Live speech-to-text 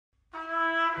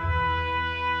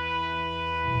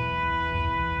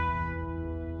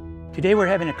Today we're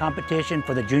having a competition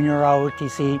for the junior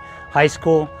ROTC high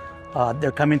school.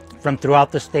 They're coming from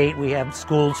throughout the state. We have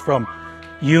schools from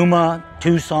Yuma,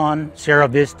 Tucson, Sierra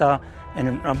Vista,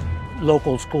 and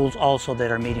local schools also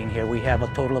that are meeting here. We have a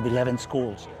total of 11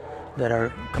 schools that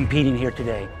are competing here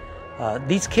today.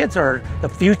 These kids are the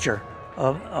future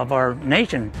of our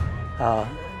nation.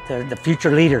 They're the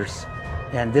future leaders,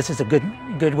 and this is a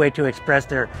good way to express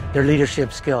their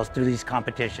leadership skills through these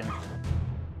competitions.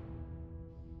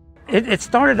 It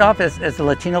started off as a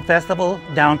Latino festival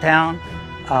downtown,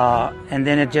 and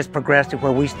then it just progressed to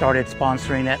where we started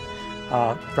sponsoring it.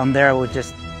 From there,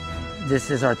 this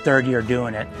is our third year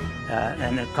doing it,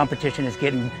 and the competition is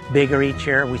getting bigger each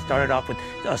year. We started off with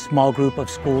a small group of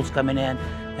schools coming in,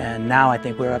 and now I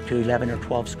think we're up to 11 or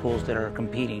 12 schools that are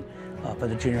competing for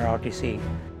the junior ROTC.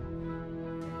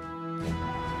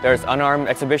 There's unarmed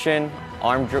exhibition,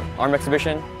 armed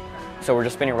exhibition, so we're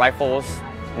just spinning rifles,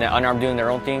 and the unarmed doing their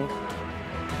own thing.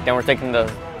 Then we're taking the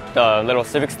little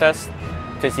civics test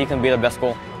to see who can be the best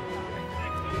school.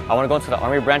 I want to go into the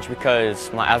Army branch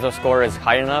because my ASVAB score is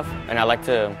high enough, and I like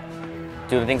to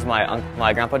do the things my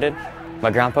grandpa did. My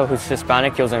grandpa, who's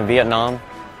Hispanic, he was in Vietnam,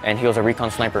 and he was a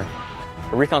recon sniper.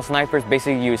 A recon sniper is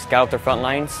basically you scout the front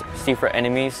lines, see for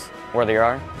enemies where they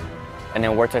are, and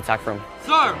then where to attack from.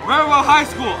 Sir, Railroad High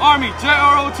School, Army,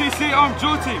 JROTC Armed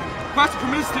Drill Team. Request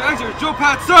permission to exit your drill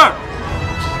pad, sir!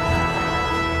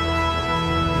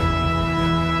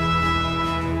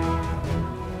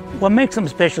 What makes them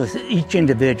special is each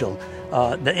individual.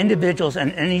 The individuals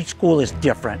and each school is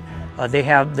different. They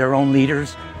have their own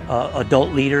leaders,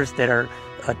 adult leaders that are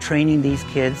training these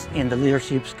kids in the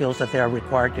leadership skills that they are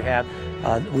required to have.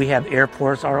 We have Air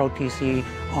Force, ROTC,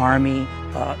 Army,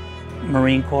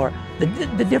 Marine Corps.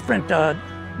 The different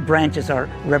branches are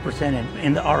represented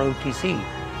in the ROTC.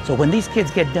 So when these kids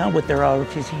get done with their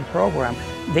ROTC program,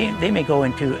 they may go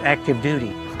into active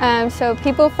duty. So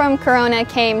people from Corona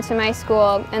came to my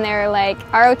school and they were like,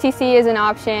 ROTC is an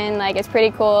option, like it's pretty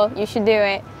cool, you should do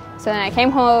it. So then I came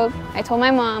home, I told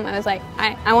my mom, I was like,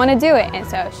 I want to do it, and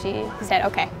so she said,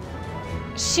 okay.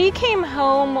 She came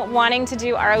home wanting to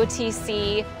do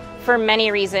ROTC for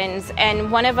many reasons,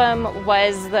 and one of them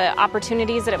was the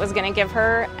opportunities that it was going to give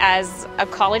her as a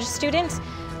college student.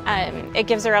 It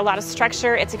gives her a lot of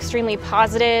structure, it's extremely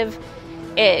positive.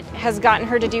 It has gotten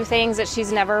her to do things that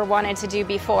she's never wanted to do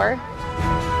before.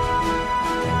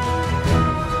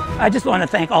 I just want to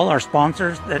thank all our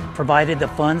sponsors that provided the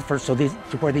funds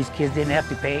where these kids didn't have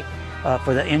to pay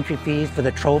for the entry fees, for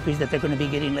the trophies that they're going to be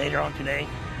getting later on today.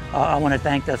 I want to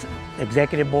thank the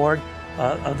executive board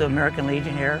of the American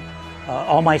Legion here,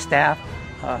 all my staff.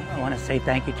 I want to say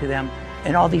thank you to them,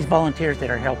 and all these volunteers that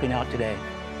are helping out today.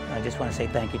 I just want to say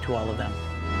thank you to all of them.